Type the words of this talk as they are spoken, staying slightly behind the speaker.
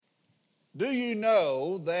Do you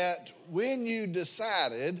know that when you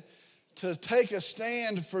decided to take a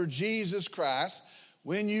stand for Jesus Christ,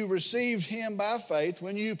 when you received him by faith,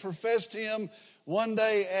 when you professed him one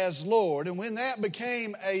day as Lord, and when that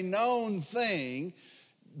became a known thing,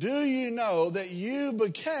 do you know that you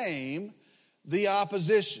became the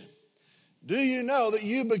opposition? Do you know that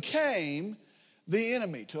you became the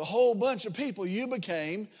enemy? To a whole bunch of people, you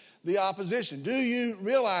became the opposition. Do you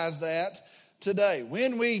realize that today?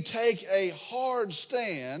 When we take a hard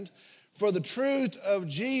stand for the truth of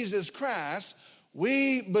Jesus Christ,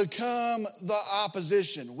 we become the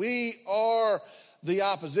opposition. We are the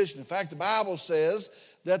opposition. In fact, the Bible says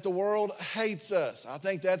that the world hates us. I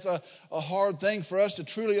think that's a hard thing for us to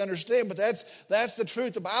truly understand, but that's the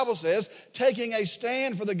truth. The Bible says, taking a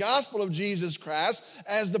stand for the gospel of Jesus Christ,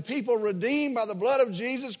 as the people redeemed by the blood of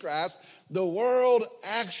Jesus Christ, the world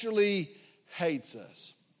actually hates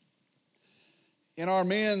us. In our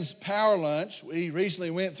men's power lunch, we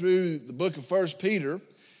recently went through the book of 1 Peter,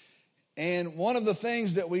 and one of the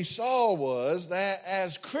things that we saw was that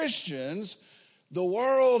as Christians, the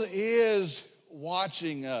world is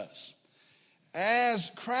watching us.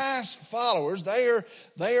 As Christ followers,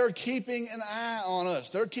 they are keeping an eye on us.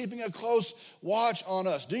 They're keeping a close watch on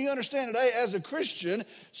us. Do you understand today, as a Christian,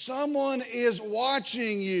 someone is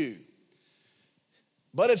watching you?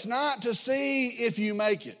 But it's not to see if you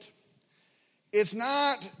make it. It's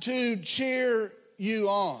not to cheer you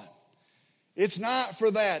on. It's not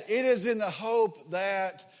for that. It is in the hope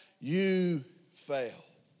that you fail.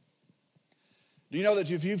 Do you know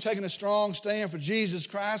that if you've taken a strong stand for Jesus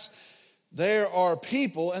Christ, there are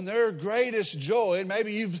people, and their greatest joy, and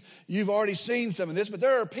maybe you've already seen some of this, but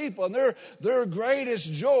there are people, and their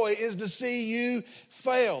greatest joy is to see you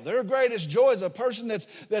fail. Their greatest joy is a person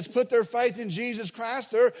that's put their faith in Jesus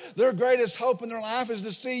Christ. Their greatest hope in their life is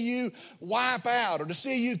to see you wipe out or to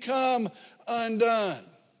see you come undone.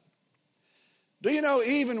 Do you know,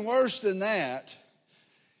 even worse than that,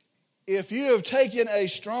 if you have taken a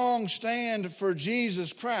strong stand for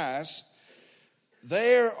Jesus Christ,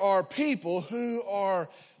 there are people who are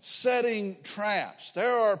setting traps.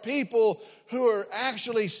 There are people who are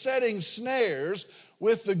actually setting snares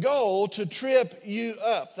with the goal to trip you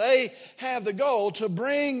up. They have the goal to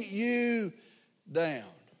bring you down.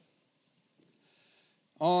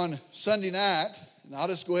 On Sunday night, and I'll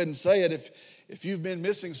just go ahead and say it, if you've been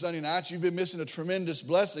missing Sunday nights, you've been missing a tremendous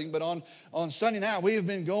blessing. But on Sunday night, we have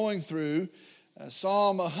been going through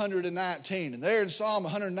Psalm 119. And there in Psalm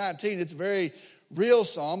 119, it's a very real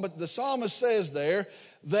psalm. But the psalmist says there,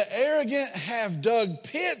 the arrogant have dug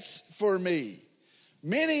pits for me.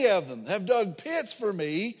 Many of them have dug pits for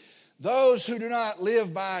me, those who do not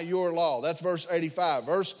live by your law. That's verse 85.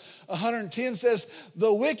 Verse 110 says,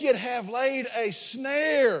 the wicked have laid a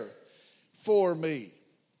snare for me.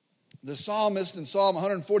 The psalmist in Psalm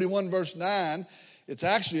 141 verse 9, it's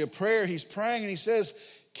actually a prayer he's praying, and he says,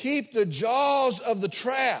 keep the jaws of the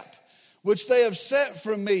trap which they have set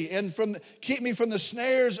from me, and keep me from the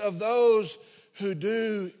snares of those who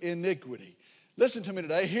do iniquity. Listen to me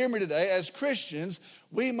today, hear me today. As Christians,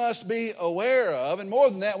 we must be aware of, and more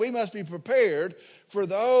than that, we must be prepared for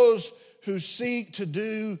those who seek to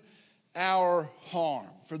do our harm,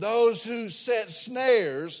 for those who set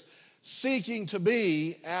snares seeking to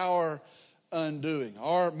be our undoing.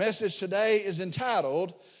 Our message today is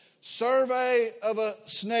entitled, Survey of a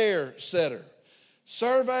Snare-Setter.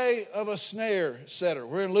 Survey of a Snare-Setter.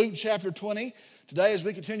 We're in Luke chapter 20. Today, as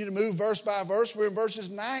we continue to move verse by verse, we're in verses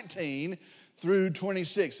 19 through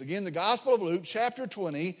 26. Again, the Gospel of Luke chapter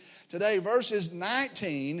 20. Today, verses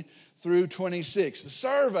 19 through 26. The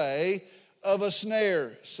survey of a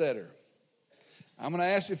snare-setter. I'm going to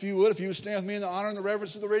ask if you would stand with me in the honor and the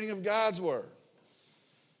reverence of the reading of God's Word.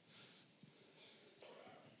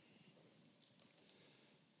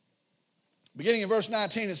 Beginning in verse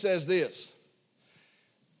 19, it says this.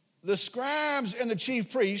 The scribes and the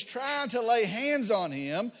chief priests tried to lay hands on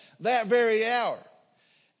him that very hour.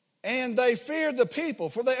 And they feared the people,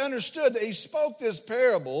 for they understood that he spoke this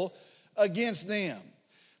parable against them.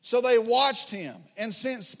 So they watched him and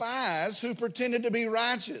sent spies who pretended to be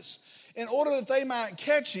righteous, in order that they might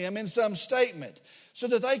catch him in some statement, so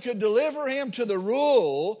that they could deliver him to the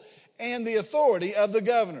rule and the authority of the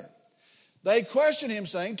governor. They questioned him,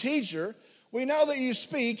 saying, Teacher, we know that you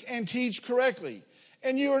speak and teach correctly,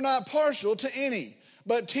 and you are not partial to any,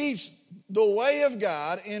 but teach the way of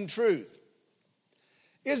God in truth.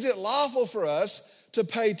 Is it lawful for us to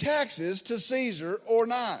pay taxes to Caesar or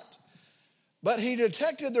not? But he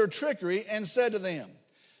detected their trickery and said to them,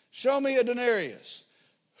 Show me a denarius.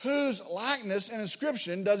 Whose likeness and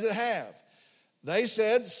inscription does it have? They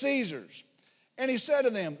said, Caesar's. And he said to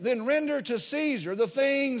them, then render to Caesar the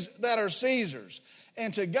things that are Caesar's,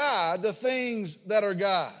 and to God the things that are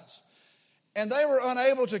God's. And they were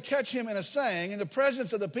unable to catch him in a saying in the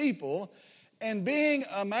presence of the people, and being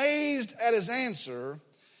amazed at his answer,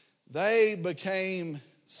 they became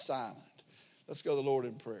silent. Let's go to the Lord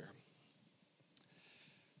in prayer.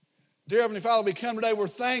 Dear Heavenly Father, we come today, we're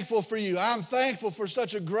thankful for you. I'm thankful for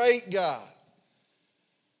such a great God,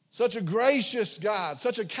 such a gracious God,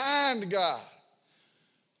 such a kind God,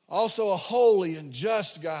 also a holy and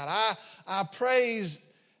just God. I praise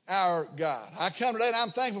our God. I come today and I'm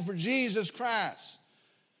thankful for Jesus Christ,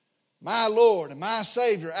 my Lord and my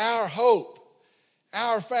Savior, our hope,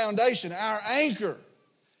 our foundation, our anchor.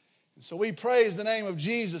 And so we praise the name of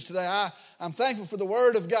Jesus today. I'm thankful for the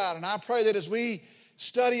Word of God, and I pray that as we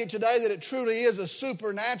study it today, that it truly is a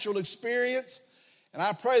supernatural experience. And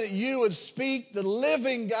I pray that you would speak, the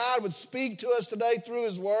living God would speak to us today through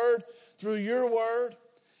His Word, through your Word.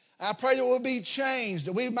 I pray that we'll be changed,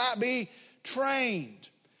 that we might be trained,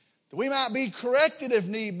 that we might be corrected if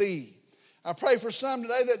need be. I pray for some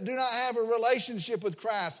today that do not have a relationship with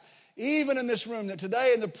Christ, even in this room, that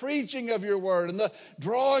today in the preaching of your Word and the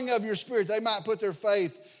drawing of your Spirit, they might put their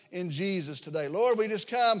faith in Jesus today. Lord, we just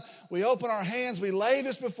come, we open our hands, we lay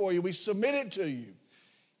this before you, we submit it to you.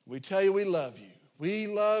 We tell you we love you. We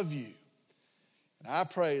love you. And I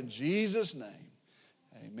pray in Jesus' name,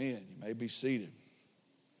 amen. You may be seated.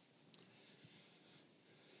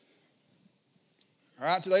 All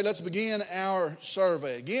right, today let's begin our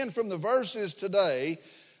survey. Again, from the verses today,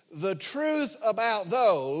 the truth about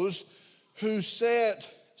those who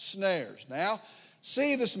set snares. Now,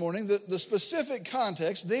 see this morning the specific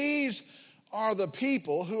context. These are the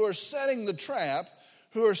people who are setting the trap,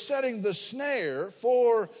 who are setting the snare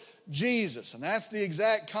for Jesus. And that's the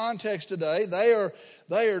exact context today.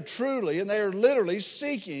 They are truly and they are literally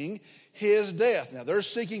seeking his death. Now, they're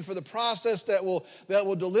seeking for the process that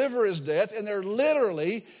will deliver his death, and they're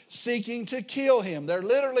literally seeking to kill him. They're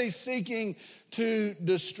literally seeking to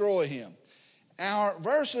destroy him. Our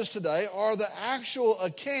verses today are the actual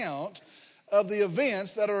account of the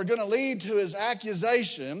events that are going to lead to his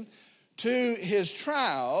accusation, to his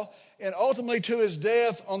trial, and ultimately to his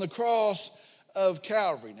death on the cross of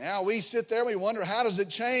Calvary. Now, we sit there and we wonder, how does it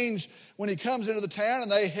change when he comes into the town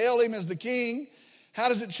and they hail him as the king? How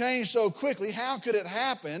does it change so quickly? How could it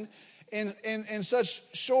happen in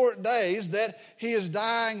such short days that he is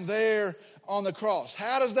dying there on the cross?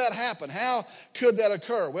 How does that happen? How could that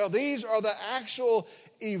occur? Well, these are the actual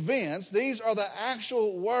events. These are the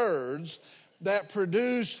actual words that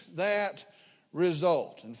produce that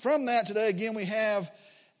result. And from that today, again, we have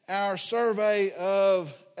our survey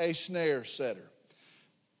of a snare setter.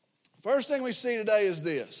 First thing we see today is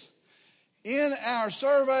this. In our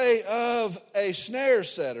survey of a snare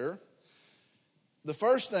setter, the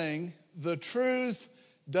first thing, the truth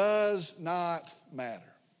does not matter.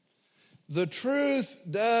 The truth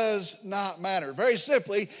does not matter. Very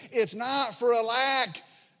simply, it's not for a lack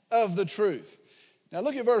of the truth. Now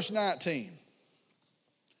look at verse 19.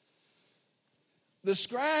 The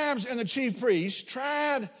scribes and the chief priests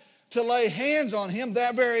tried to lay hands on him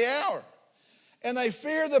that very hour. And they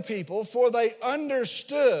feared the people, for they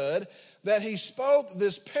understood that he spoke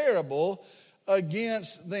this parable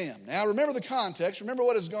against them. Now remember the context. Remember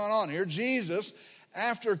what has gone on here. Jesus,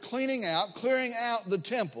 after clearing out the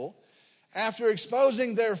temple, after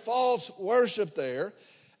exposing their false worship there,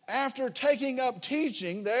 after taking up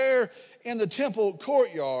teaching there in the temple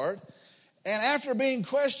courtyard, and after being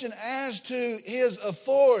questioned as to his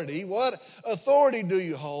authority, what authority do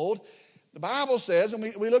you hold? The Bible says, and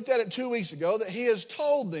we looked at it 2 weeks ago, that he has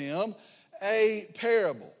told them a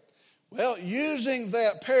parable. Well, using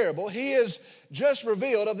that parable, he has just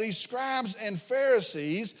revealed of these scribes and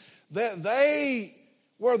Pharisees that they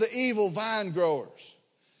were the evil vine growers.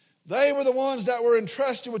 They were the ones that were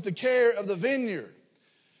entrusted with the care of the vineyard,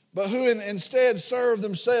 but who instead served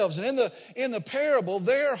themselves. And in the parable,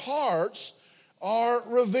 their hearts are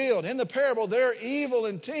revealed. In the parable, their evil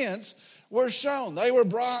intents were shown. They were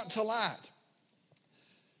brought to light.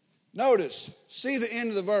 Notice, see the end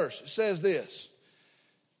of the verse. It says this.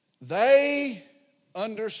 They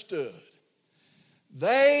understood.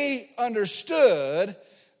 They understood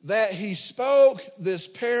that he spoke this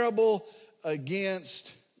parable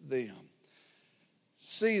against them.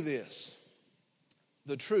 See this.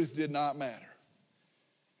 The truth did not matter.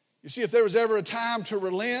 You see, if there was ever a time to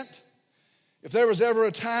relent, if there was ever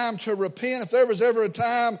a time to repent, if there was ever a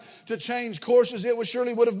time to change courses, it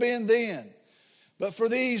surely would have been then. But for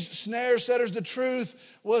these snare setters, the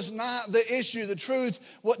truth was not the issue. The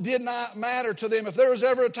truth what did not matter to them. If there was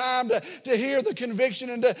ever a time to hear the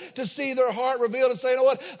conviction and to see their heart revealed and say, you know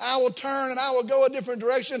what, I will turn and I will go a different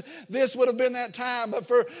direction, this would have been that time. But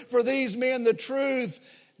for these men, the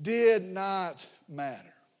truth did not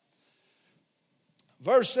matter.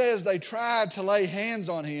 Verse says they tried to lay hands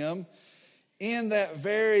on him in that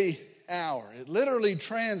very hour. It literally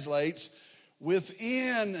translates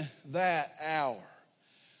within that hour.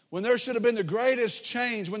 When there should have been the greatest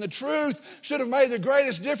change, when the truth should have made the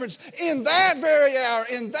greatest difference, in that very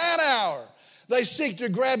hour, they seek to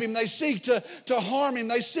grab him, they seek to harm him,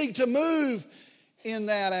 they seek to move in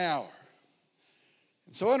that hour.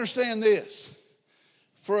 So understand this,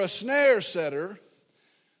 for a snare setter,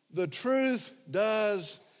 the truth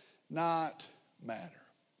does not matter.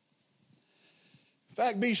 In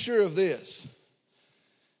fact, be sure of this.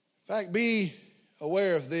 In fact, be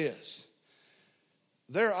aware of this.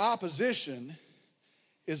 Their opposition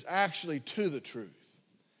is actually to the truth.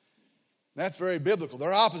 That's very biblical.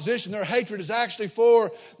 Their opposition, their hatred is actually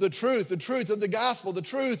for the truth of the gospel, the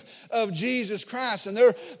truth of Jesus Christ. And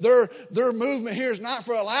their movement here is not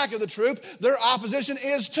for a lack of the truth. Their opposition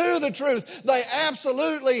is to the truth. They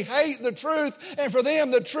absolutely hate the truth. And for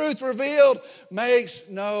them, the truth revealed makes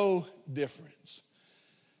no difference.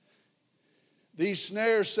 These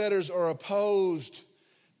snare setters are opposed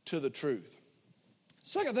to the truth.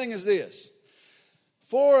 Second thing is this.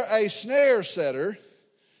 For a snare setter,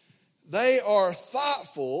 they are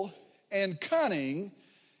thoughtful and cunning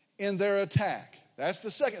in their attack. That's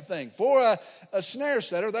the second thing. For a snare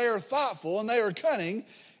setter, they are thoughtful and they are cunning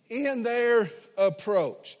in their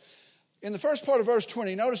approach. In the first part of verse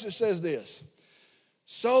 20, notice it says this.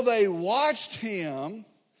 So they watched him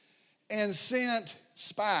and sent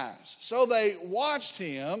spies. So they watched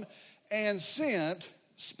him and sent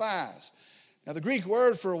spies. Now, the Greek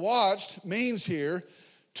word for watched means here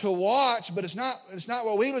to watch, but it's not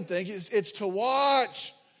what we would think. It's to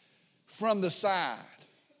watch from the side.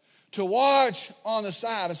 To watch on the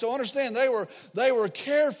side. And so understand, they were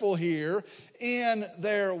careful here in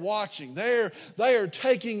their watching. They are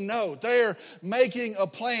taking note. They are making a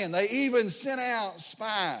plan. They even sent out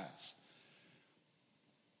spies.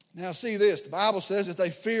 Now, see this. The Bible says that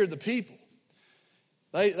they feared the people.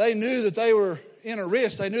 They knew that they were in a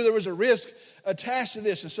risk. They knew there was a risk attached to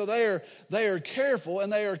this. And so they are careful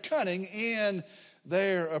and they are cunning in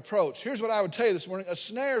their approach. Here's what I would tell you this morning. A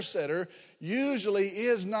snare setter usually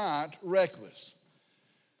is not reckless.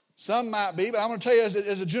 Some might be, but I'm going to tell you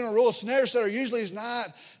as a general rule, a snare setter usually is not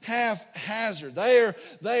haphazard.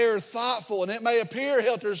 They are thoughtful, and it may appear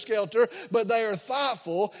helter-skelter, but they are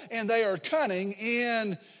thoughtful and they are cunning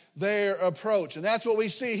in their approach. And that's what we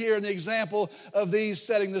see here in the example of these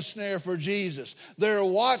setting the snare for Jesus. They're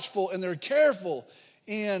watchful and they're careful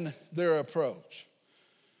in their approach.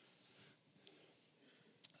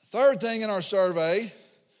 Third thing in our survey,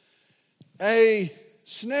 a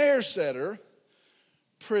snare setter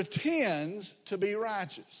pretends to be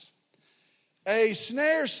righteous. A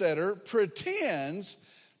snare setter pretends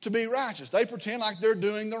to be righteous. They pretend like they're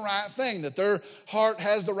doing the right thing, that their heart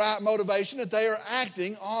has the right motivation, that they are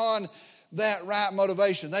acting on that right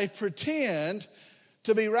motivation. They pretend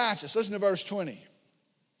to be righteous. Listen to verse 20.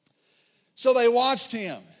 So they watched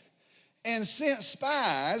him and sent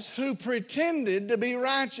spies who pretended to be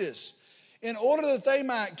righteous in order that they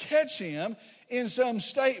might catch him in some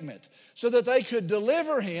statement so that they could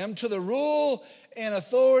deliver him to the rule and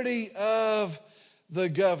authority of the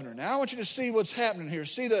governor. Now I want you to see what's happening here.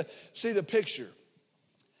 See the picture.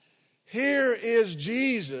 Here is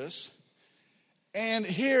Jesus and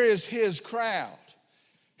here is his crowd.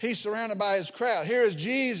 He's surrounded by his crowd. Here is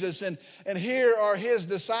Jesus and here are his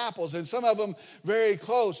disciples, and some of them very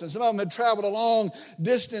close, and some of them had traveled a long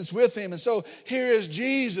distance with him. And so here is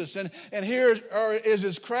Jesus and here is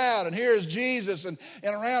his crowd, and here is Jesus and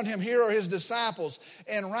around him here are his disciples.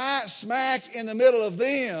 And right smack in the middle of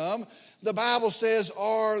them, the Bible says,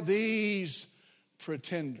 are these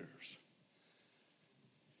pretenders.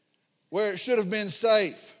 Where it should have been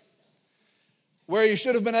safe, where you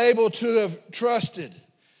should have been able to have trusted,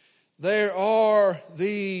 there are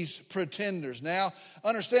these pretenders. Now,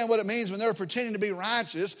 understand what it means when they're pretending to be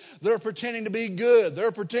righteous. They're pretending to be good.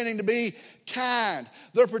 They're pretending to be kind.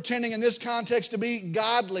 They're pretending in this context to be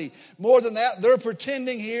godly. More than that, they're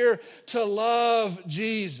pretending here to love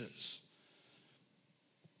Jesus.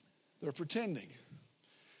 They're pretending.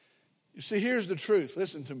 You see, here's the truth.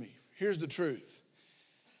 Listen to me. Here's the truth.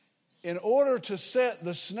 In order to set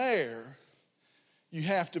the snare, you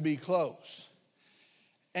have to be close.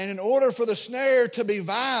 And in order for the snare to be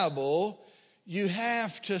viable, you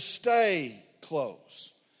have to stay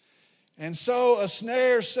close. And so a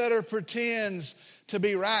snare setter pretends to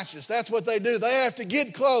be righteous. That's what they do. They have to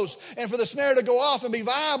get close. And for the snare to go off and be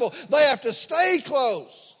viable, they have to stay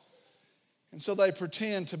close. And so they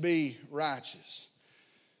pretend to be righteous.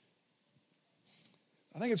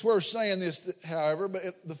 I think it's worth saying this, however, but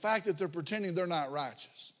the fact that they're pretending they're not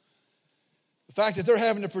righteous. The fact that they're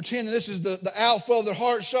having to pretend that this is the outflow of their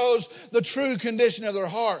heart shows the true condition of their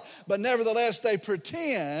heart. But nevertheless, they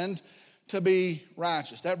pretend to be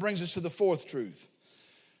righteous. That brings us to the fourth truth.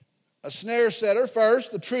 A snare setter,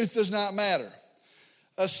 first, the truth does not matter.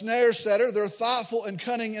 A snare setter, they're thoughtful and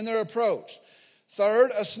cunning in their approach.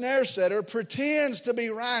 Third, a snare setter pretends to be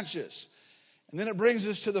righteous. And then it brings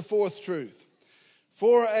us to the fourth truth.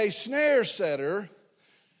 For a snare setter,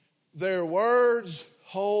 their words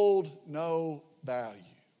hold no value.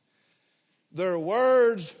 Their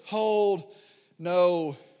words hold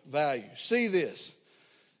no value. See this.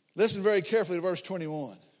 Listen very carefully to verse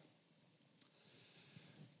 21.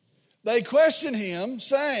 They question him,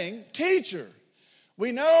 saying, Teacher,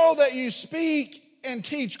 we know that you speak and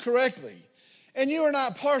teach correctly, and you are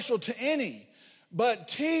not partial to any, but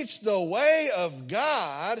teach the way of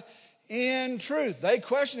God in truth. They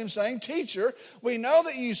question him, saying, Teacher, we know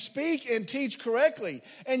that you speak and teach correctly,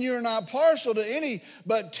 and you are not partial to any,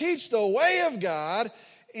 but teach the way of God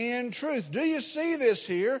in truth. Do you see this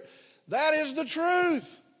here? That is the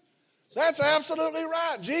truth. That's absolutely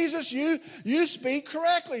right. Jesus, you speak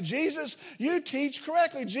correctly. Jesus, you teach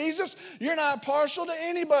correctly. Jesus, you're not partial to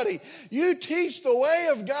anybody. You teach the way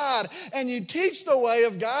of God, and you teach the way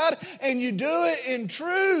of God, and you do it in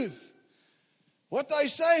truth. What they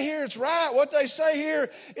say here, it's right. What they say here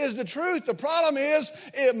is the truth. The problem is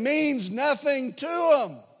it means nothing to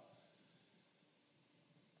them.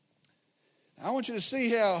 I want you to see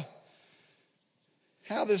how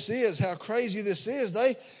this is, how crazy this is.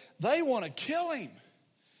 They want to kill him.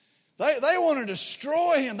 They want to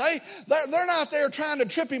destroy him. They're not there trying to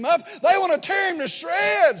trip him up. They want to tear him to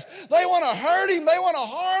shreds. They want to hurt him. They want to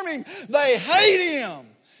harm him. They hate him.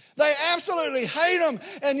 They absolutely hate him.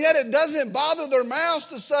 And yet it doesn't bother their mouths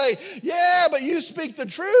to say, yeah, but you speak the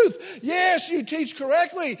truth. Yes, you teach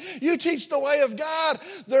correctly. You teach the way of God.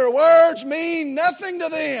 Their words mean nothing to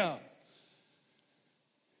them.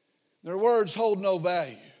 Their words hold no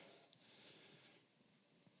value.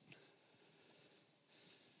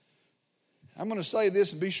 I'm going to say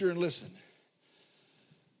this and be sure and listen.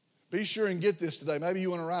 Be sure and get this today. Maybe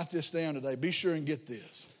you want to write this down today. Be sure and get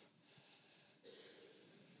this.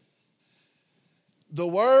 The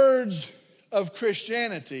words of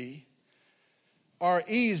Christianity are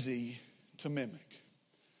easy to mimic.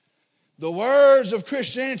 The words of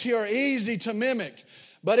Christianity are easy to mimic,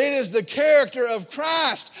 but it is the character of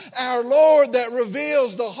Christ, our Lord, that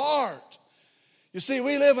reveals the heart. You see,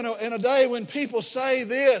 we live in a day when people say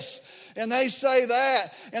this, and they say that,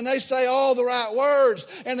 and they say all the right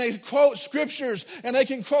words, and they quote scriptures, and they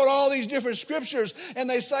can quote all these different scriptures, and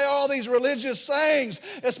they say all these religious sayings,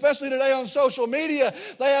 especially today on social media.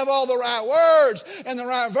 They have all the right words and the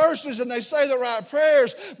right verses, and they say the right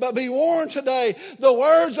prayers. But be warned today, the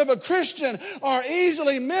words of a Christian are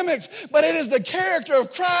easily mimicked, but it is the character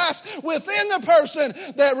of Christ within the person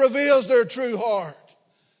that reveals their true heart.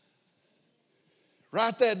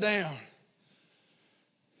 Write that down.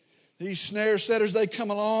 These snare setters, they come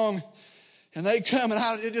along and they come, and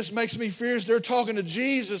it just makes me fierce. They're talking to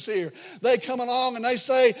Jesus here. They come along and they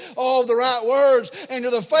say all the right words, and to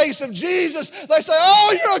the face of Jesus, they say,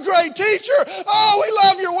 oh, you're a great teacher. Oh, we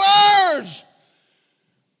love your words.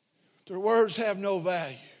 Their words have no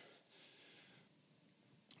value.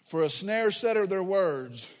 For a snare setter, their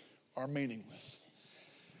words are meaningless.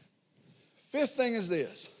 Fifth thing is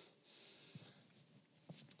this.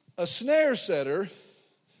 A snare setter,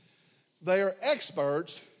 they are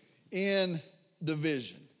experts in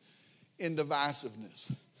division, in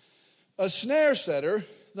divisiveness. A snare setter,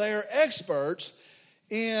 they are experts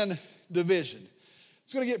in division.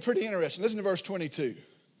 It's going to get pretty interesting. Listen to verse 22.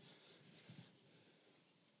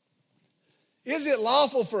 Is it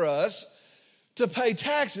lawful for us to pay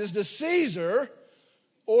taxes to Caesar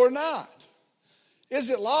or not?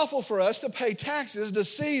 Is it lawful for us to pay taxes to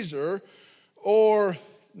Caesar or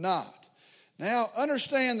not? Now,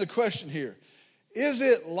 understand the question here. Is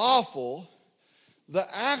it lawful? The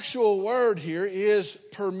actual word here is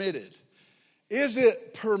permitted. Is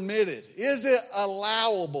it permitted? Is it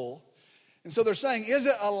allowable? And so they're saying, is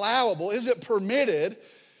it allowable? Is it permitted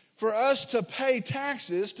for us to pay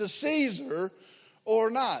taxes to Caesar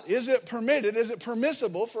or not? Is it permitted? Is it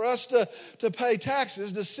permissible for us to pay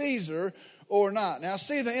taxes to Caesar or not? Now,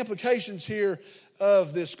 see the implications here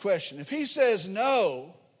of this question. If he says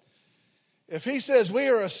no, If he says we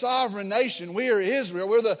are a sovereign nation, we are Israel,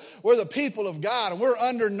 we're the people of God, and we're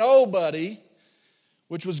under nobody,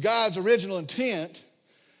 which was God's original intent,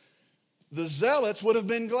 the zealots would have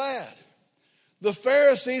been glad. The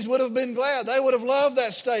Pharisees would have been glad. They would have loved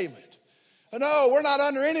that statement. No, we're not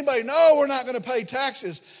under anybody. No, we're not going to pay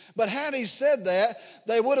taxes. But had he said that,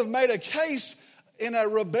 they would have made a case in a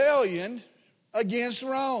rebellion against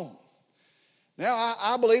Rome. Now,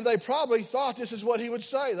 I believe they probably thought this is what he would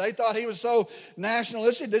say. They thought he was so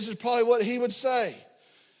nationalistic, this is probably what he would say.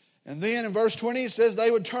 And then in verse 20 it says they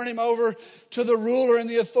would turn him over to the ruler and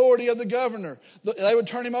the authority of the governor. They would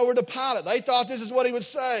turn him over to Pilate. They thought this is what he would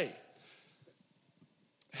say.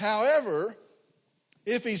 However,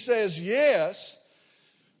 if he says yes,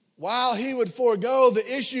 while he would forego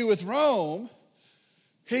the issue with Rome,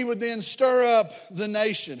 he would then stir up the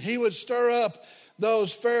nation. He would stir up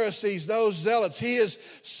those Pharisees, those zealots. He is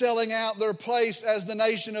selling out their place as the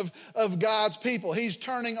nation of God's people. He's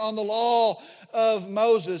turning on the law of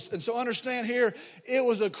Moses. And so understand here, it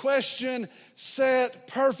was a question set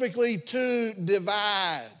perfectly to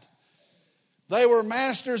divide. They were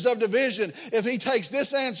masters of division. If he takes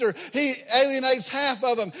this answer, he alienates half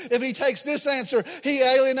of them. If he takes this answer, he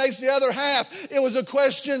alienates the other half. It was a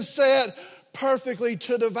question set perfectly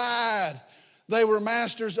to divide. They were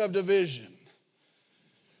masters of division.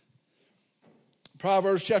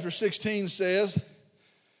 Proverbs chapter 16 says,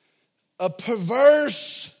 a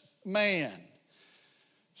perverse man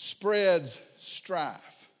spreads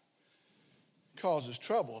strife, causes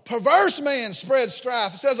trouble. A perverse man spreads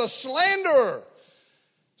strife. It says a slanderer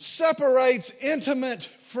separates intimate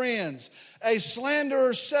friends. A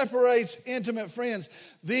slanderer separates intimate friends.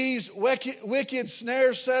 These wicked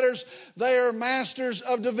snare-setters, they are masters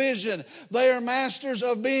of division. They are masters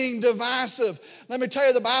of being divisive. Let me tell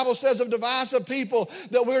you, the Bible says of divisive people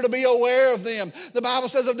that we're to be aware of them. The Bible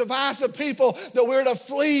says of divisive people that we're to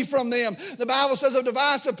flee from them. The Bible says of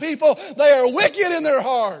divisive people, they are wicked in their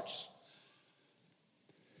hearts.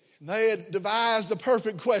 They had devised the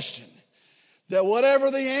perfect question that whatever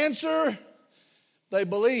the answer, they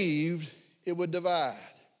believed it would divide.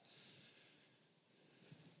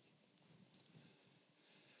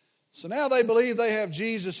 So now they believe they have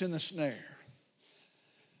Jesus in the snare.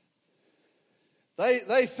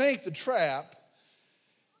 They think the trap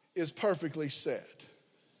is perfectly set.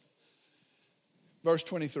 Verse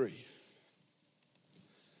 23.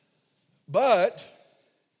 But,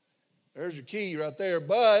 there's your key right there,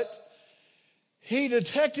 but he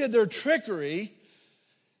detected their trickery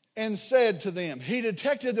and said to them. He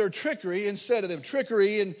detected their trickery and said to them.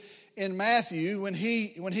 Trickery in Matthew, when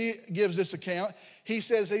he gives this account, he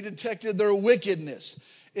says he detected their wickedness.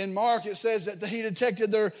 In Mark, it says that he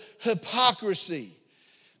detected their hypocrisy.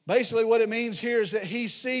 Basically, what it means here is that he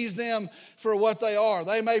sees them for what they are.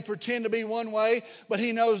 They may pretend to be one way, but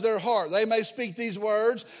he knows their heart. They may speak these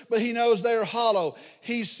words, but he knows they're hollow.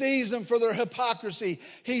 He sees them for their hypocrisy.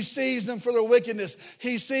 He sees them for their wickedness.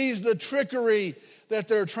 He sees the trickery that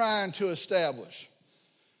they're trying to establish.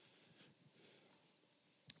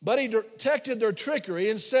 But he detected their trickery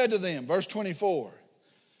and said to them, verse 24,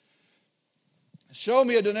 show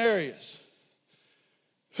me a denarius.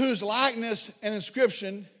 Whose likeness and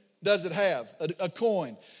inscription does it have? A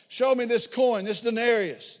coin. Show me this coin, this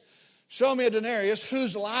denarius. Show me a denarius.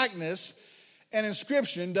 Whose likeness and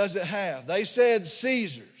inscription does it have? They said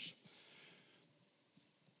Caesar's.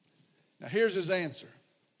 Now here's his answer.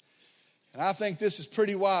 And I think this is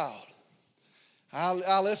pretty wild.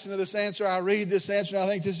 I listen to this answer, I read this answer, and I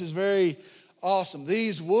think this is very awesome.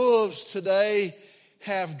 These wolves today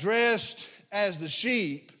have dressed as the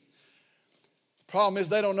sheep. Problem is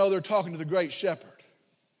they don't know they're talking to the great shepherd.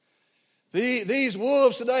 These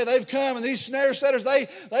wolves today, they've come, and these snare setters,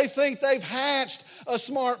 they think they've hatched a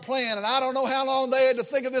smart plan. And I don't know how long they had to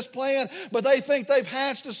think of this plan, but they think they've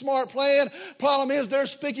hatched a smart plan. Problem is they're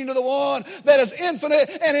speaking to the one that is infinite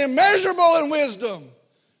and immeasurable in wisdom.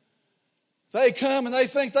 They come and they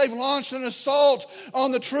think they've launched an assault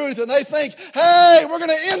on the truth, and they think, hey, we're going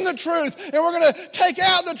to end the truth and we're going to take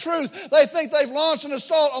out the truth. They think they've launched an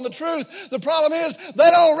assault on the truth. The problem is they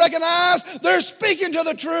don't recognize they're speaking to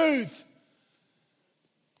the truth.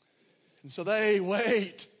 And so they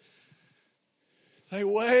wait. They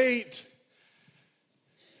wait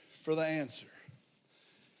for the answer.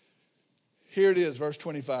 Here it is, verse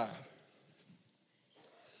 25.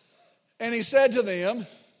 And he said to them,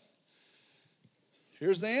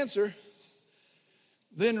 here's the answer.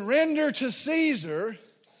 Then render to Caesar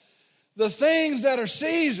the things that are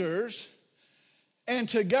Caesar's, and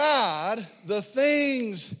to God the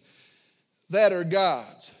things that are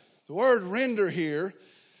God's. The word render here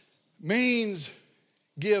means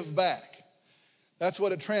give back. That's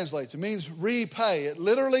what it translates. It means repay. It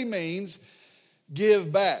literally means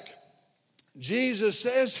give back. Jesus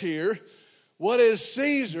says here, what is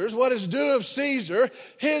Caesar's, what is due of Caesar,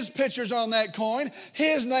 his picture's on that coin,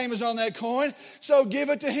 his name is on that coin, so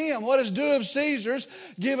give it to him. What is due of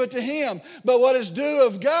Caesar's, give it to him. But what is due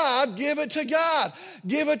of God, give it to God.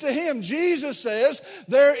 Give it to him. Jesus says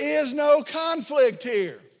there is no conflict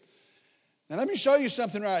here. Now let me show you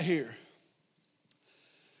something right here.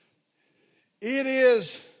 It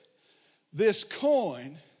is this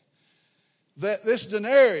coin, this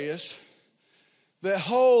denarius, that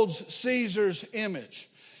holds Caesar's image.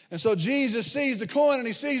 And so Jesus sees the coin and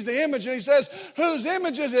he sees the image and he says, whose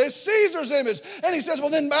image is it? It's Caesar's image. And he says,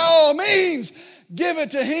 well then by all means, give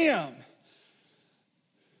it to him.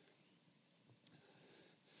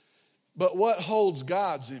 But what holds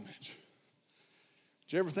God's image?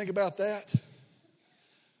 Did you ever think about that?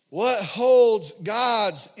 What holds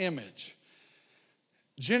God's image?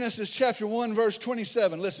 Genesis chapter 1 verse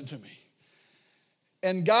 27, listen to me.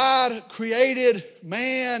 And God created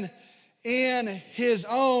man in his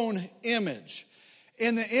own image.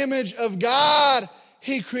 In the image of God,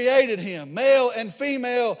 he created him. Male and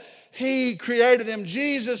female, he created them.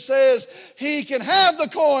 Jesus says he can have the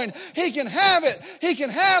coin. He can have it. He can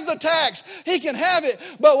have the tax. He can have it.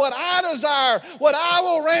 But what I desire, what I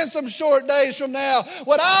will ransom short days from now,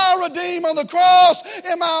 what I'll redeem on the cross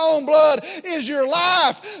in my own blood is your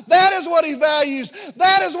life. That is what he values.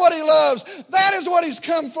 That is what he loves. That is what he's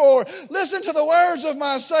come for. Listen to the words of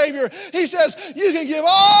my Savior. He says, you can give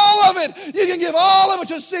all of it. You can give all of it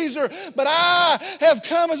to Caesar. But I have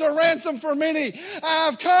come as a ransom for many. I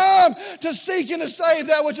have come to seek and to save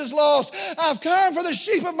that which is lost. I've come for the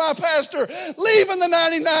sheep of my pasture, leaving the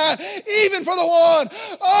 99, even for the one.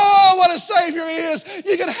 Oh, what a Savior he is.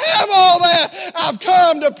 You can have all that. I've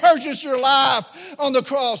come to purchase your life on the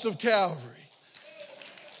cross of Calvary.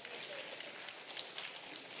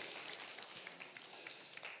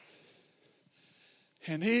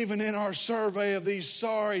 And even in our survey of these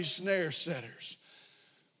sorry snare setters,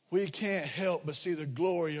 we can't help but see the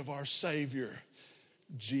glory of our Savior,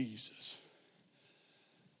 Jesus.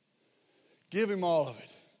 Give him all of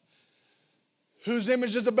it. Whose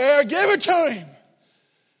image is the bearer? Give it to him.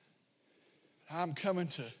 I'm coming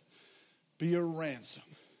to be a ransom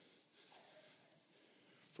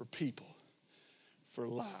for people, for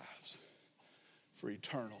lives, for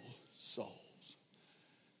eternal souls.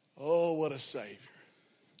 Oh, what a Savior.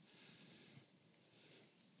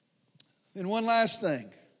 Then one last thing,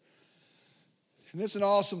 and it's an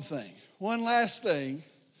awesome thing. One last thing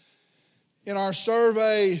in our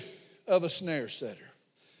survey of a snare setter,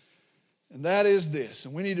 and that is this,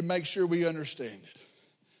 and we need to make sure we understand it.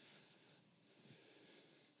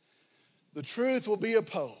 The truth will be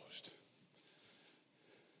opposed.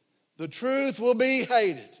 The truth will be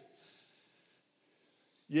hated.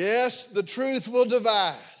 Yes, the truth will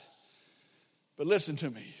divide. But listen to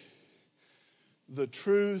me. The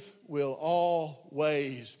truth will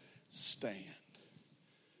always stand.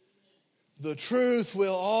 The truth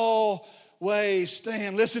will always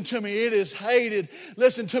stand. Listen to me, it is hated.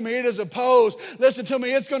 Listen to me, it is opposed. Listen to me,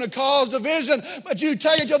 it's going to cause division. But you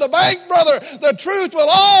take it to the bank, brother. The truth will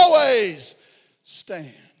always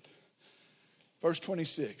stand. Verse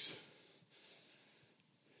 26.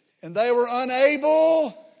 And they were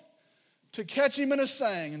unable to catch him in a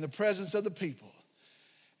saying in the presence of the people.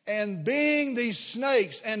 And being these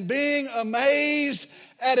snakes and being amazed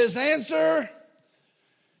at his answer,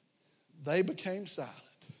 they became silent.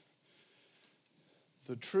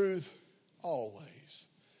 The truth always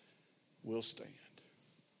will stand.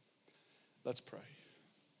 Let's pray.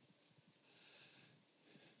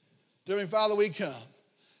 Dear Heavenly Father, we come.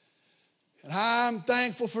 And I'm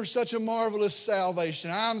thankful for such a marvelous salvation.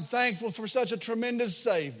 I'm thankful for such a tremendous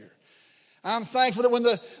Savior. I'm thankful that when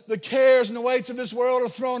the cares and the weights of this world are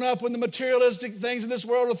thrown up, when the materialistic things of this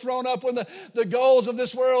world are thrown up, when the goals of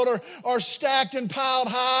this world are stacked and piled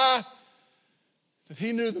high, that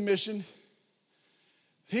he knew the mission.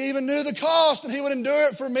 He even knew the cost, and he would endure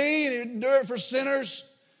it for me, and he would endure it for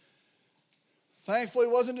sinners. Thankfully,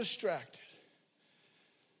 he wasn't distracted.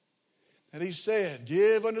 And he said,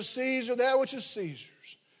 give unto Caesar that which is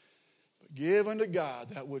Caesar's, but give unto God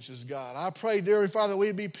that which is God. I pray, dear Father, that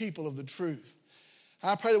we'd be people of the truth.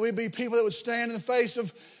 I pray that we'd be people that would stand in the face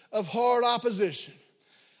of hard opposition.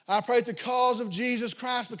 I pray that the cause of Jesus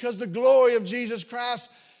Christ, because the glory of Jesus Christ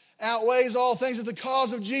outweighs all things, that the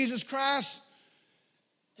cause of Jesus Christ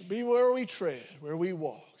would be where we tread, where we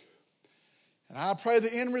walk. And I pray the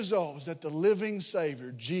end result is that the living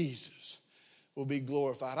Savior, Jesus, will be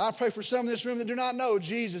glorified. I pray for some in this room that do not know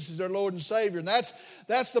Jesus is their Lord and Savior. And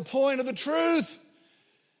that's the point of the truth.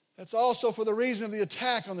 That's also for the reason of the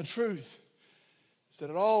attack on the truth. It's that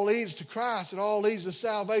it all leads to Christ. It all leads to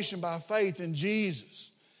salvation by faith in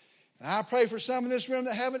Jesus. And I pray for some in this room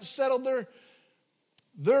that haven't settled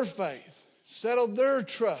their faith, settled their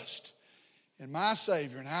trust in my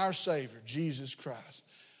Savior and our Savior, Jesus Christ.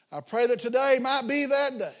 I pray that today might be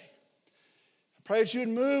that day. I pray that you would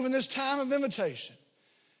move in this time of invitation.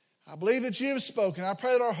 I believe that you have spoken. I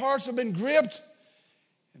pray that our hearts have been gripped,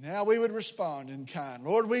 and now we would respond in kind.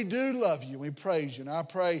 Lord, we do love you. We praise you. And I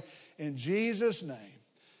pray in Jesus' name,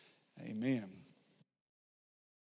 amen.